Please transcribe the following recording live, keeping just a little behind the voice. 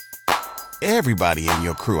Everybody in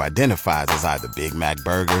your crew identifies as either Big Mac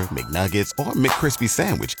Burger, McNuggets, or McCrispy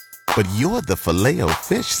Sandwich. But you're the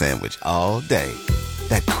Filet-O-Fish Sandwich all day.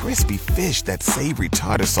 That crispy fish, that savory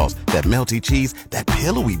tartar sauce, that melty cheese, that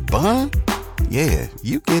pillowy bun. Yeah,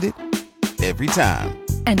 you get it. Every time.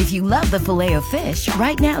 And if you love the Filet-O-Fish,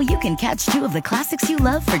 right now you can catch two of the classics you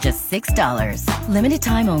love for just $6. Limited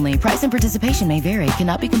time only. Price and participation may vary.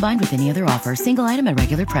 Cannot be combined with any other offer. Single item at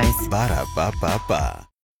regular price. Ba-da-ba-ba-ba.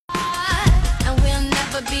 And we'll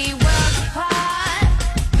never be worlds apart.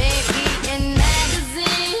 Maybe in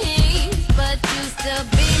magazines, but you still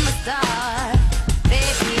be my star.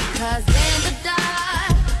 Baby, 'cause in the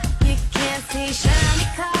dark, you can't see shiny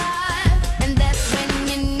cars. And that's when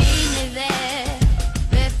you need me there.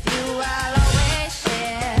 With you, I'll always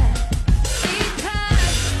share.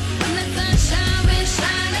 Because when the sunshine, we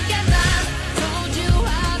shine together. Told you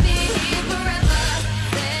I'll be here forever.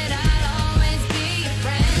 Said I'll always be your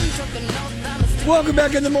friend. Took an oath on the Welcome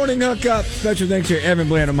back in the morning hookup. Special thanks to Evan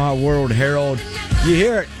Bland of My World Herald. You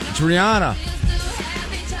hear it, it's Rihanna.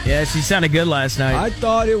 Yeah, she sounded good last night. I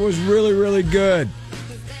thought it was really, really good.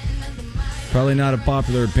 Probably not a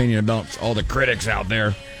popular opinion about all the critics out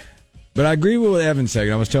there. But I agree with what Evan said.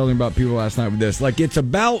 I was telling about people last night with this. Like, it's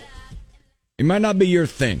about, it might not be your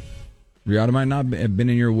thing. Rihanna might not have been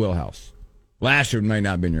in your wheelhouse. Last year might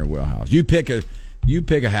not have been your wheelhouse. You pick a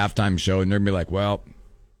halftime show and they're going to be like, well,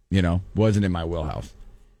 wasn't in my wheelhouse.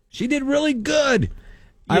 She did really good.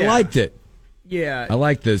 I Yeah. liked it. Yeah. I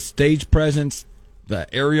liked the stage presence,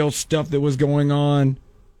 the aerial stuff that was going on.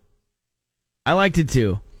 I liked it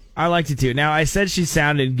too. Now, I said she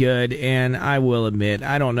sounded good, and I will admit,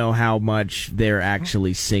 I don't know how much they're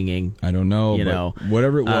actually singing. I don't know,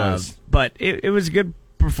 whatever it was. But it was a good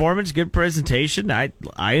performance, good presentation. I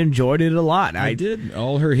enjoyed it a lot. I did.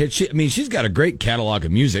 All her hits. She's got a great catalog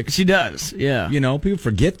of music. She does, yeah. People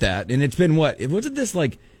forget that. And it's been what? Wasn't this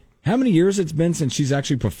like, how many years it's been since she's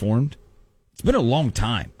actually performed? It's been a long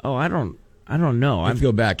time. Oh, I don't know. I have to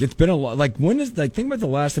go back. It's been a lot. Like, think about the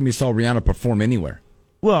last time you saw Rihanna perform anywhere.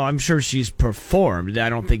 Well, I'm sure she's performed. I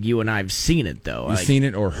don't think you and I have seen it, though. You've seen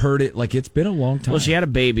it or heard it. Like, it's been a long time. Well, she had a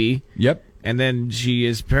baby. Yep. And then she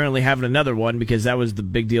is apparently having another one because that was the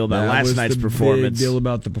big deal about last night's Big performance. deal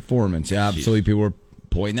about the performance. Yeah, absolutely. People were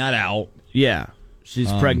pointing that out. Yeah.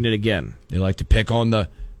 She's pregnant again. They like to pick on the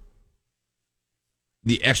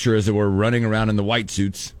extras that were running around in the white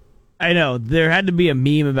suits. I know. There had to be a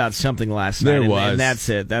meme about something last night. There was. And that's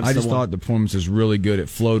it. I just thought the performance was really good. It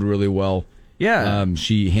flowed really well. Yeah.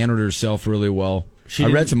 She handled herself really well. I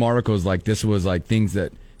read some articles like this was like things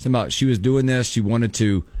that about she was doing this. She wanted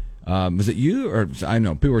to. Was it you or I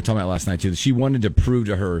know people were talking about it last night too. She wanted to prove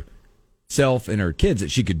to herself and her kids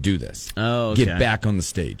that she could do this. Oh, okay. Get back on the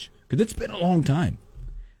stage because it's been a long time.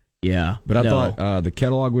 Yeah, but I thought the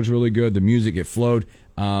catalog was really good. The music, it flowed.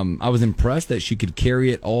 I was impressed that she could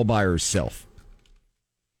carry it all by herself.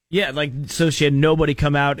 Yeah, so she had nobody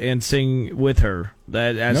come out and sing with her.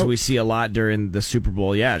 As we see a lot during the Super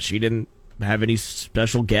Bowl. Yeah, she didn't have any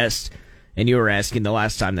special guests. And you were asking the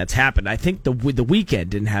last time that's happened. I think the Weeknd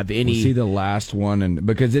didn't have any. We'll see the last one, and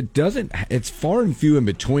because it's far and few in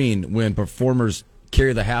between when performers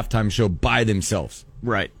carry the halftime show by themselves.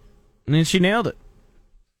 Right, and then she nailed it.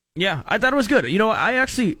 Yeah, I thought it was good.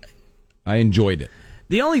 I enjoyed it.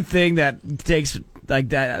 The only thing that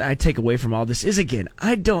I take away from all this is, again,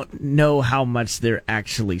 I don't know how much they're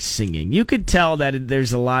actually singing. You could tell that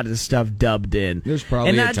there's a lot of stuff dubbed in. There's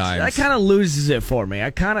probably at times. That kind of loses it for me.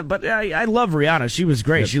 But I love Rihanna. She was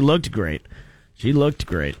great. Yep. She looked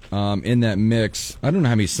great. In that mix, I don't know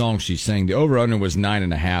how many songs she sang. The over-under was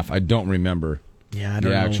 9.5. I don't remember. Yeah, I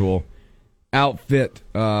don't know. The actual outfit,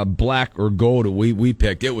 black or gold, we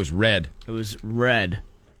picked. It was red. It was red.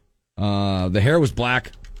 The hair was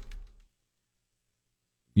black.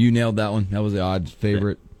 You nailed that one. That was the odd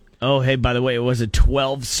favorite. Oh, hey, by the way, it was a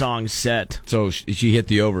 12-song set. So she hit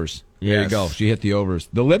the overs. Yes. There you go. She hit the overs.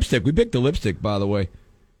 The lipstick. We picked the lipstick, by the way.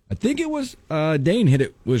 I think it was Dane hit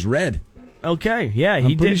it. Was red. Okay. Yeah, he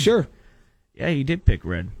did. I'm pretty sure. Yeah, he did pick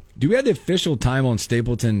red. Do we have the official time on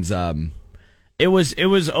Stapleton's? It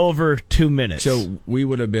was over 2 minutes. So we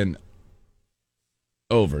would have been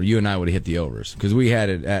over. You and I would have hit the overs because we had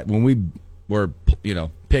it at when we were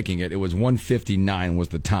picking it. It was 1:59 was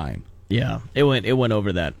the time. Yeah, it went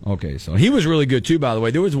over that. Okay, so he was really good too. By the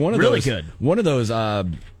way, there was one of those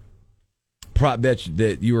prop bets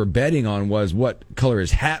that you were betting on was what color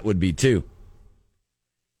his hat would be too.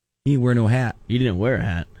 He didn't wear no hat. He didn't wear a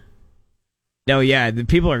hat. No, yeah, the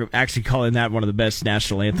people are actually calling that one of the best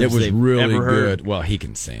national anthems they've really ever heard. Good. Well, he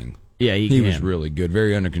can sing. Yeah, he was really good.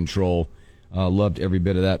 Very under control. Loved every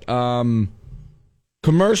bit of that.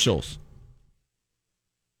 Commercials.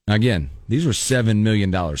 Again, these were $7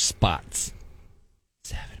 million spots.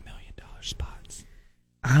 $7 million spots.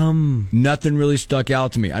 Nothing really stuck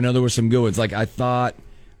out to me. I know there were some good ones. Like, I thought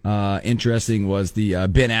interesting was the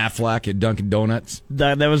Ben Affleck at Dunkin' Donuts.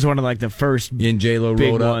 That was one of like the first in J-Lo big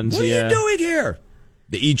rolled up. ones. What are you doing here?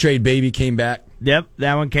 The E-Trade Baby came back. Yep,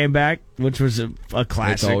 that one came back, which was a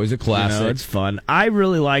classic. It's always a classic. You know, it's fun. I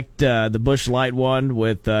really liked the Busch Light one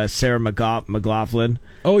with Sarah McLachlan.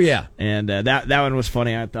 Oh, yeah. And that one was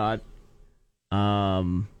funny, I thought.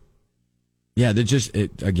 Yeah, they're just,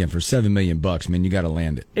 again, for $7 million, man, you got to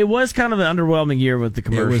land it. It was kind of an underwhelming year with the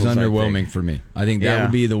commercials. It was underwhelming for me. I think that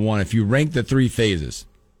would be the one. If you rank the three phases,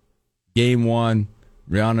 game one,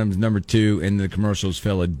 Rihanna's number 2, and the commercials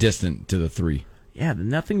fell a distant to the 3. Yeah,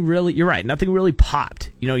 nothing really. You're right. Nothing really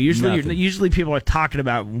popped. You know, usually people are talking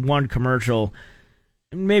about one commercial.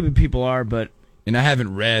 Maybe people are, but and I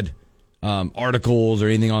haven't read articles or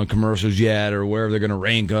anything on commercials yet, or where they're going to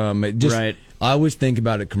rank them. I always think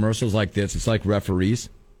about it. Commercials like this, it's like referees.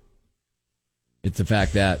 It's the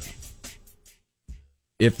fact that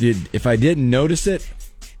if I didn't notice it,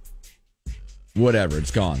 whatever,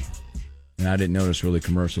 it's gone. And I didn't notice really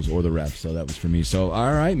commercials or the refs, so that was for me. So,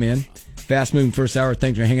 all right, man. Fast moving first hour.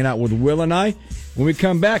 Thanks for hanging out with Will and I. When we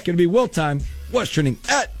come back, it'll be Will time. What's trending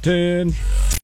at 10?